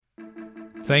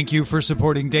Thank you for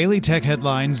supporting Daily Tech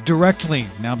Headlines directly.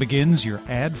 Now begins your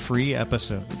ad-free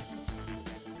episode.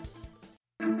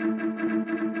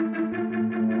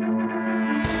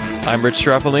 I'm Rich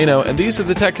Straffolino, and these are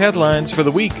the tech headlines for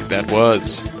the week that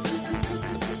was.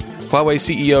 Huawei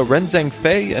CEO Ren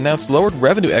Zhengfei announced lowered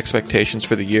revenue expectations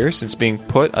for the year since being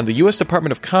put on the U.S.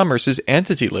 Department of Commerce's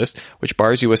entity list, which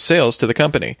bars U.S. sales to the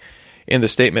company. In the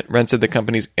statement, Ren said the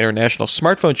company's international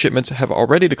smartphone shipments have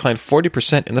already declined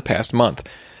 40% in the past month.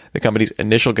 The company's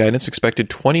initial guidance expected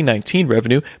 2019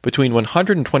 revenue between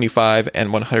 $125 and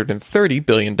 $130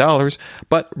 billion,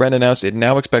 but Ren announced it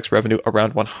now expects revenue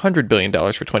around $100 billion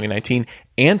for 2019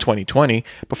 and 2020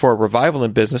 before a revival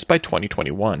in business by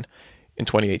 2021. In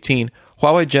 2018,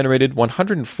 Huawei generated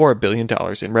 $104 billion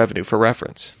in revenue for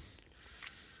reference.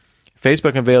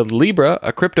 Facebook unveiled Libra,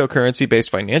 a cryptocurrency-based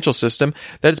financial system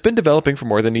that has been developing for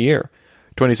more than a year.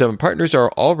 27 partners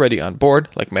are already on board,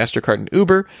 like MasterCard and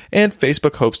Uber, and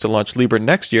Facebook hopes to launch Libra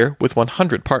next year with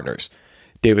 100 partners.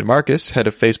 David Marcus, head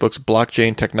of Facebook's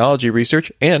blockchain technology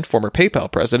research and former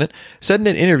PayPal president, said in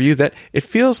an interview that it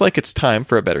feels like it's time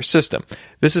for a better system.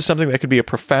 This is something that could be a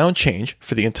profound change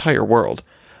for the entire world.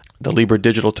 The Libra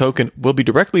digital token will be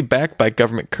directly backed by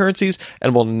government currencies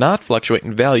and will not fluctuate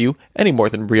in value any more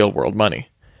than real-world money.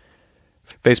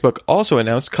 Facebook also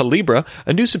announced Calibra,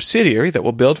 a new subsidiary that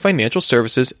will build financial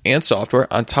services and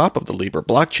software on top of the Libra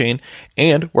blockchain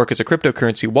and work as a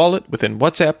cryptocurrency wallet within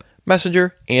WhatsApp,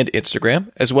 Messenger, and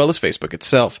Instagram, as well as Facebook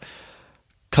itself.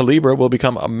 Calibra will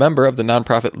become a member of the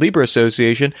nonprofit Libra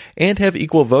Association and have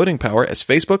equal voting power as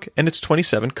Facebook and its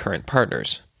 27 current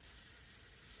partners.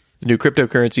 The new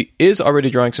cryptocurrency is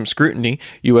already drawing some scrutiny.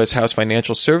 U.S. House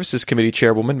Financial Services Committee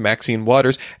Chairwoman Maxine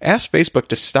Waters asked Facebook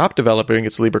to stop developing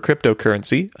its Libra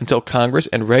cryptocurrency until Congress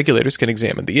and regulators can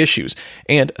examine the issues,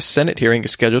 and a Senate hearing is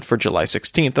scheduled for July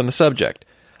 16th on the subject.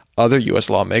 Other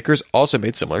U.S. lawmakers also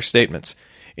made similar statements.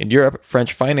 In Europe,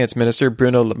 French Finance Minister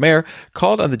Bruno Le Maire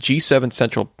called on the G7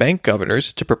 central bank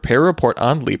governors to prepare a report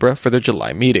on Libra for their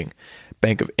July meeting.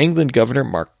 Bank of England Governor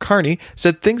Mark Carney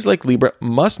said things like Libra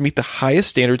must meet the highest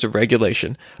standards of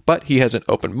regulation, but he has an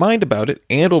open mind about it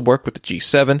and will work with the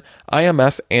G7,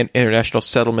 IMF, and International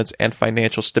Settlements and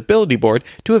Financial Stability Board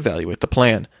to evaluate the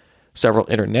plan. Several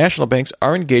international banks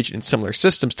are engaged in similar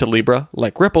systems to Libra,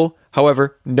 like Ripple.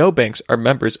 However, no banks are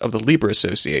members of the Libra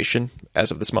Association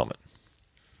as of this moment.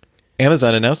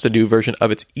 Amazon announced a new version of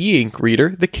its e-ink reader,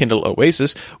 the Kindle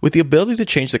Oasis, with the ability to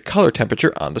change the color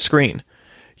temperature on the screen.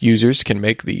 Users can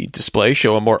make the display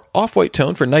show a more off-white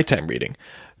tone for nighttime reading.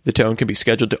 The tone can be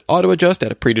scheduled to auto-adjust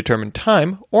at a predetermined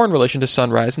time or in relation to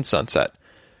sunrise and sunset.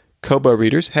 Kobo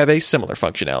readers have a similar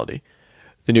functionality.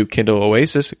 The new Kindle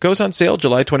Oasis goes on sale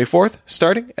July 24th,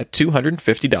 starting at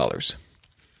 $250.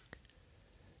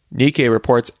 Nikkei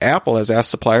reports Apple has asked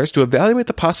suppliers to evaluate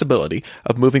the possibility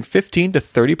of moving 15 to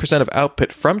 30% of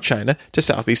output from China to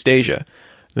Southeast Asia.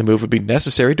 The move would be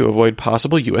necessary to avoid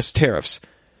possible U.S. tariffs.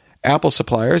 Apple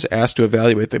suppliers asked to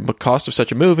evaluate the cost of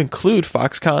such a move include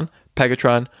Foxconn,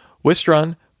 Pegatron,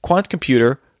 Wistron, Quant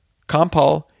Computer,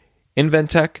 Compal,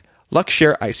 Inventec,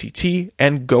 Luxshare ICT,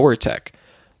 and GoerTech.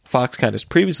 Foxconn has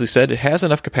previously said it has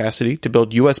enough capacity to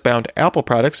build U.S.-bound Apple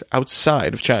products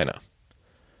outside of China.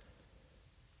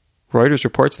 Reuters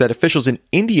reports that officials in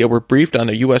India were briefed on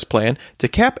a U.S. plan to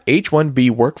cap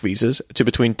H-1B work visas to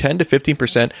between 10 to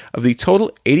 15% of the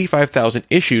total 85,000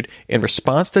 issued in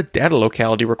response to data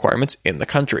locality requirements in the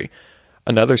country.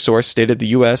 Another source stated the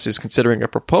U.S. is considering a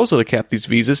proposal to cap these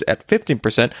visas at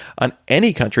 15% on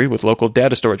any country with local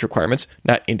data storage requirements,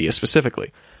 not India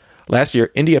specifically. Last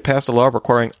year, India passed a law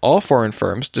requiring all foreign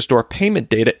firms to store payment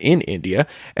data in India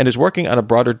and is working on a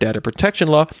broader data protection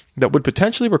law that would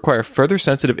potentially require further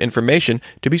sensitive information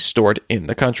to be stored in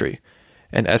the country.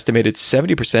 An estimated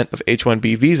 70% of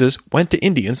H-1B visas went to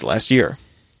Indians last year.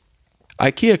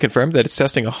 IKEA confirmed that it's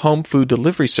testing a home food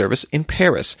delivery service in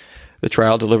Paris. The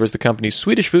trial delivers the company's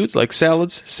Swedish foods like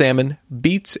salads, salmon,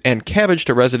 beets, and cabbage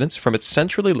to residents from its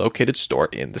centrally located store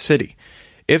in the city.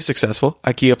 If successful,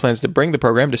 IKEA plans to bring the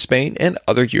program to Spain and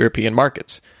other European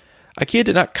markets. IKEA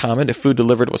did not comment if food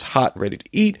delivered was hot and ready to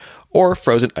eat or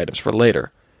frozen items for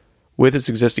later. With its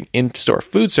existing in-store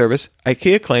food service,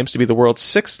 IKEA claims to be the world's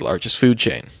sixth largest food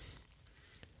chain.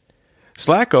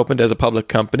 Slack opened as a public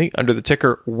company under the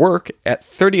ticker WORK at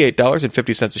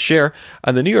 $38.50 a share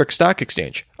on the New York Stock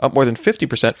Exchange, up more than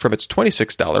 50% from its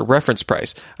 $26 reference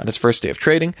price on its first day of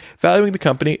trading, valuing the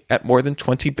company at more than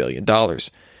 $20 billion.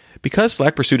 Because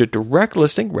Slack pursued a direct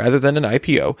listing rather than an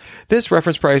IPO, this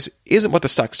reference price isn't what the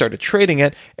stock started trading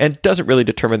at and doesn't really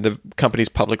determine the company's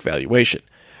public valuation.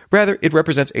 Rather, it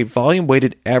represents a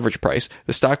volume-weighted average price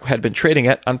the stock had been trading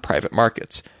at on private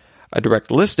markets. A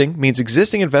direct listing means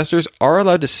existing investors are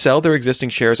allowed to sell their existing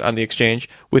shares on the exchange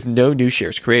with no new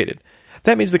shares created.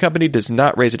 That means the company does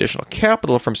not raise additional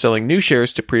capital from selling new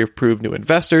shares to pre-approve new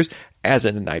investors, as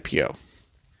in an IPO.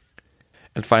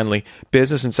 And finally,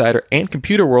 Business Insider and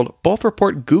Computer World both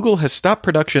report Google has stopped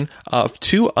production of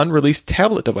 2 unreleased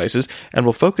tablet devices and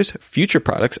will focus future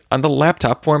products on the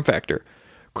laptop form factor.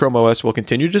 Chrome OS will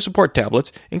continue to support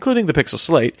tablets, including the Pixel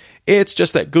Slate. It's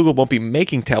just that Google won't be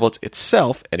making tablets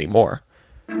itself anymore.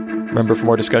 Remember, for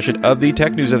more discussion of the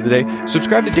tech news of the day,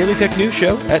 subscribe to Daily Tech News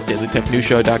Show at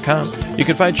dailytechnewsshow.com. You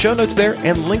can find show notes there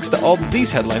and links to all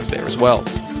these headlines there as well.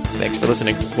 Thanks for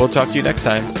listening. We'll talk to you next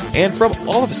time. And from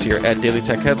all of us here at Daily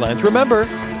Tech Headlines, remember,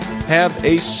 have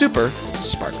a super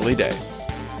sparkly day.